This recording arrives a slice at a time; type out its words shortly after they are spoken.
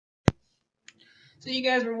So you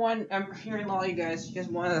guys were I'm hearing a lot of you guys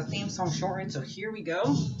wanted a theme song shortened, so here we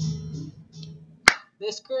go.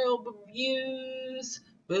 This girl reviews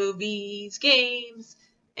movies, games,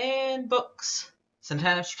 and books.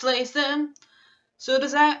 Sometimes she plays them. So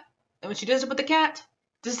does that, and when she does it with the cat,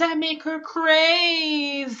 does that make her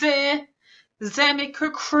crazy? Does that make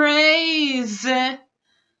her crazy?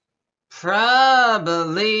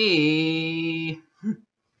 Probably.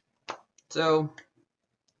 So,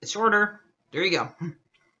 it's shorter. There you go.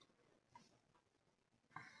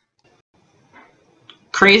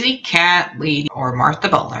 Crazycatlady or Martha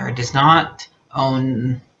Butler does not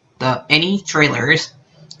own any trailers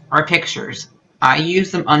or pictures. I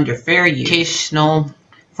use them under fair use, educational,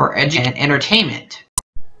 for education and entertainment.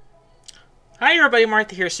 Hi everybody,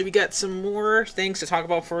 Martha here. So we got some more things to talk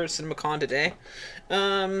about for CinemaCon today.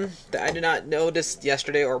 That I did not notice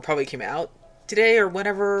yesterday or probably came out today or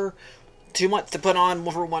whenever. Too much to put on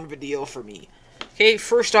for one video for me. Okay,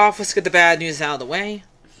 first off, let's get the bad news out of the way.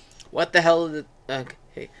 What the hell did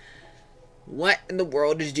okay. What in the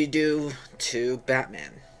world did you do to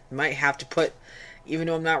Batman? Might have to put, even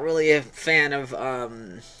though I'm not really a fan of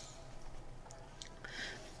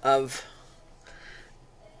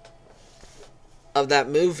that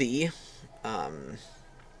movie,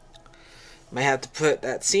 might have to put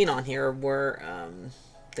that scene on here where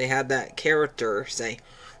they had that character say,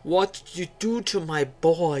 "What did you do to my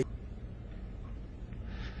boy?"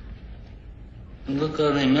 Look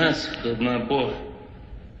how they massacred my boy.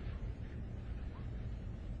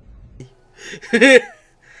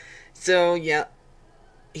 So yeah,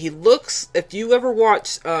 he looks. If you ever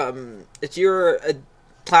watch, if you're a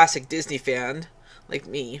classic Disney fan like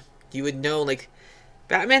me, you would know like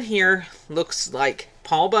Batman here looks like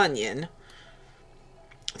Paul Bunyan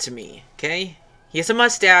to me. Okay, he has a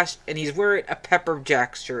mustache and he's wearing a Pepper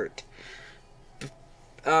Jack shirt.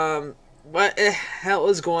 What the hell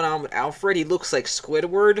is going on with Alfred? He looks like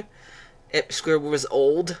Squidward. If Squidward was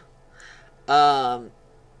old.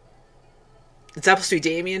 It's supposed to be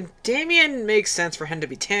Damien. Damien makes sense for him to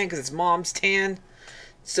be tan because his mom's tan.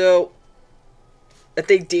 So, I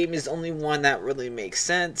think Damien's the only one that really makes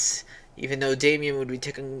sense. Even though Damien would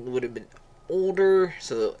have been older.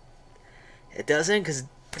 So, it doesn't because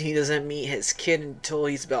he doesn't meet his kid until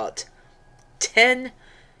he's about 10.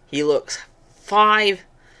 He looks 5.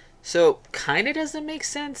 So, kind of doesn't make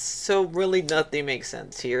sense. So, really nothing makes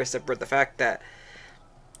sense here except for the fact that...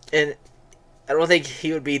 And I don't think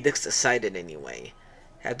he would be this excited anyway.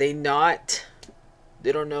 Had they not...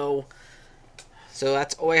 They don't know. So,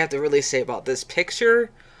 that's all I have to really say about this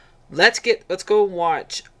picture. Let's go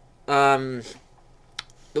watch the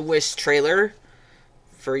Wish trailer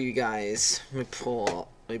for you guys. Let me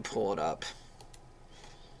pull it up.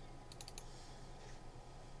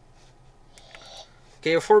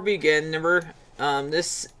 Okay, before we begin, remember,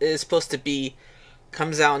 this is supposed to be,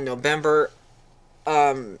 comes out in November.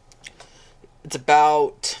 It's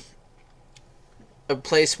about a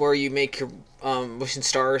place where you make your wishing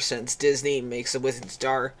star, since Disney makes a wishing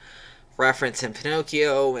star reference in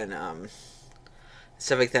Pinocchio and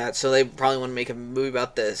stuff like that. So they probably want to make a movie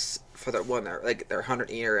about this for their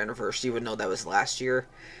 100-year anniversary, even though that was last year.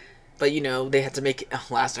 But you know, they have to make it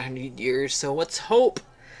last 100 years. So let's hope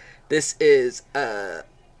this is a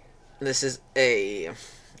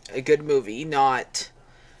good movie, not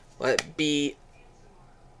be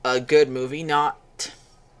a good movie, not.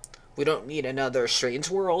 We don't need another Strange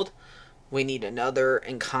World. We need another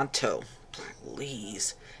Encanto,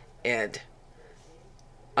 please. And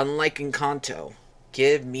unlike Encanto,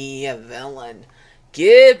 give me a villain.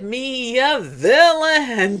 Give me a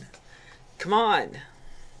villain. Come on.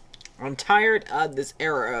 I'm tired of this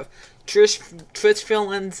era of twist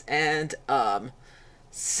villains and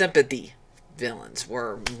sympathy villains,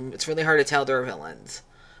 where it's really hard to tell they're villains.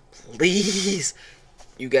 Please,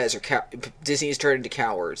 you guys are Disney's turned into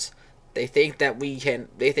cowards. They think that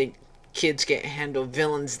they think kids can't handle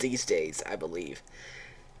villains these days. I believe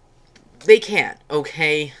they can't.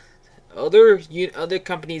 Okay, other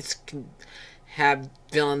companies can have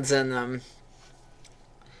villains in them.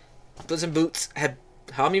 Puss in Boots had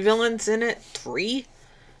how many villains in it? 3.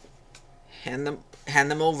 Hand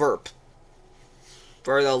them over.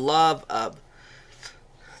 For the love of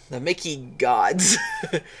the Mickey gods.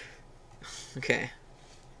 Okay.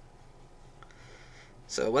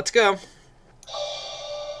 So let's go.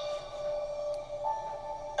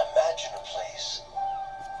 Imagine a place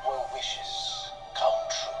where wishes come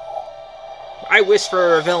true. I wish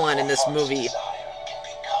for a villain in this movie. Can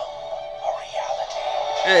become a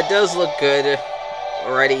reality. It does look good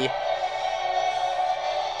already. What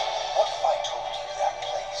if I told you that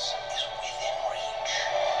place is within reach?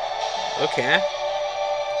 Okay.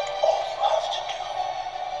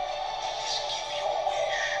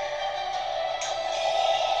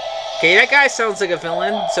 Okay, that guy sounds like a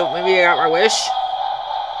villain, so maybe I got my wish.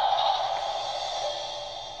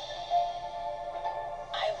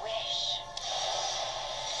 I wish.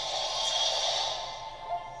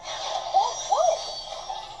 Whoa, whoa!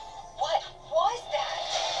 What was that?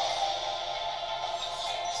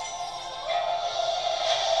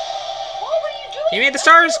 Whoa, what are you doing? You made the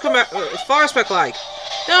stars come out, flowers back like.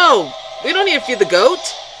 No, we don't need to feed the goat.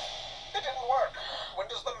 It didn't work. When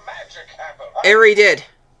does the magic happen? Ari did.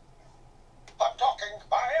 I'm talking.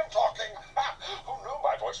 I am talking. Ha! Who knew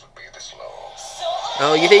my voice would be this low?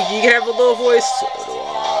 Oh, you think you can have a low voice? So do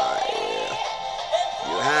I.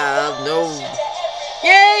 You have no...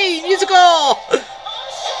 Yay! Musical!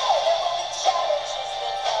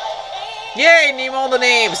 Yay! Name all the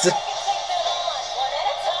names!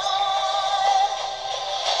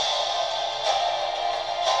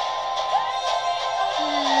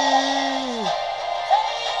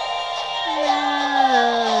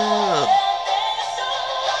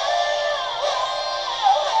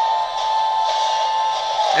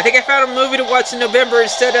 I think I found a movie to watch in November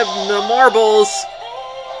instead of the marbles.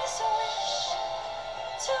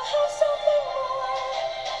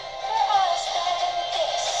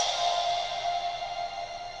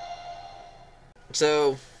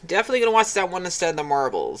 So, definitely gonna watch that one instead of the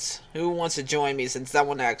marbles. Who wants to join me, since that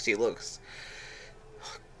one actually looks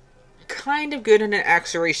kind of good, and it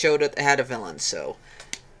actually showed that they had a villain, so...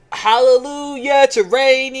 Hallelujah to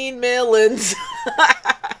raining melons!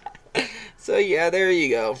 So yeah, there you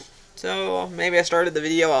go. So maybe I started the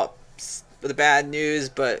video up with the bad news,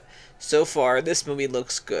 but so far this movie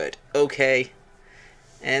looks good. Okay.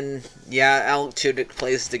 And yeah, Al Tudyk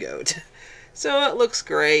plays the goat. So it looks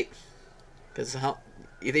great. Because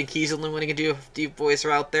you think he's the only one who can do a deep voice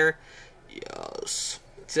out there? Yes.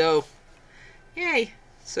 So, yay.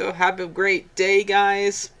 So have a great day,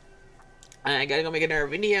 guys. I gotta go make another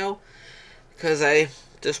video because I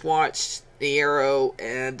just watched the Arrow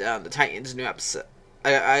and the Titans new episode.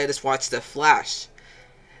 I just watched the Flash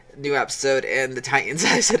new episode and the Titans.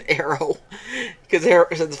 I said Arrow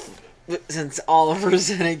because since Oliver's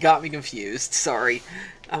in it got me confused. Sorry,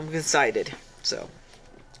 I'm excited. So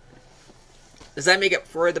does that make up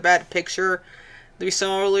for the bad picture that we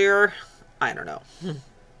saw earlier? I don't know.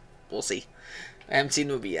 We'll see. I haven't seen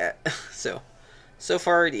the movie yet. So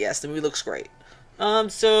far, yes, the movie looks great.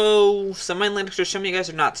 So some of my links are showing you guys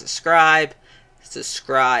are not subscribed.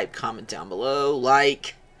 Subscribe, comment down below,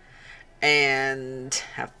 like, and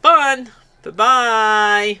have fun.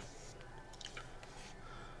 Bye-bye.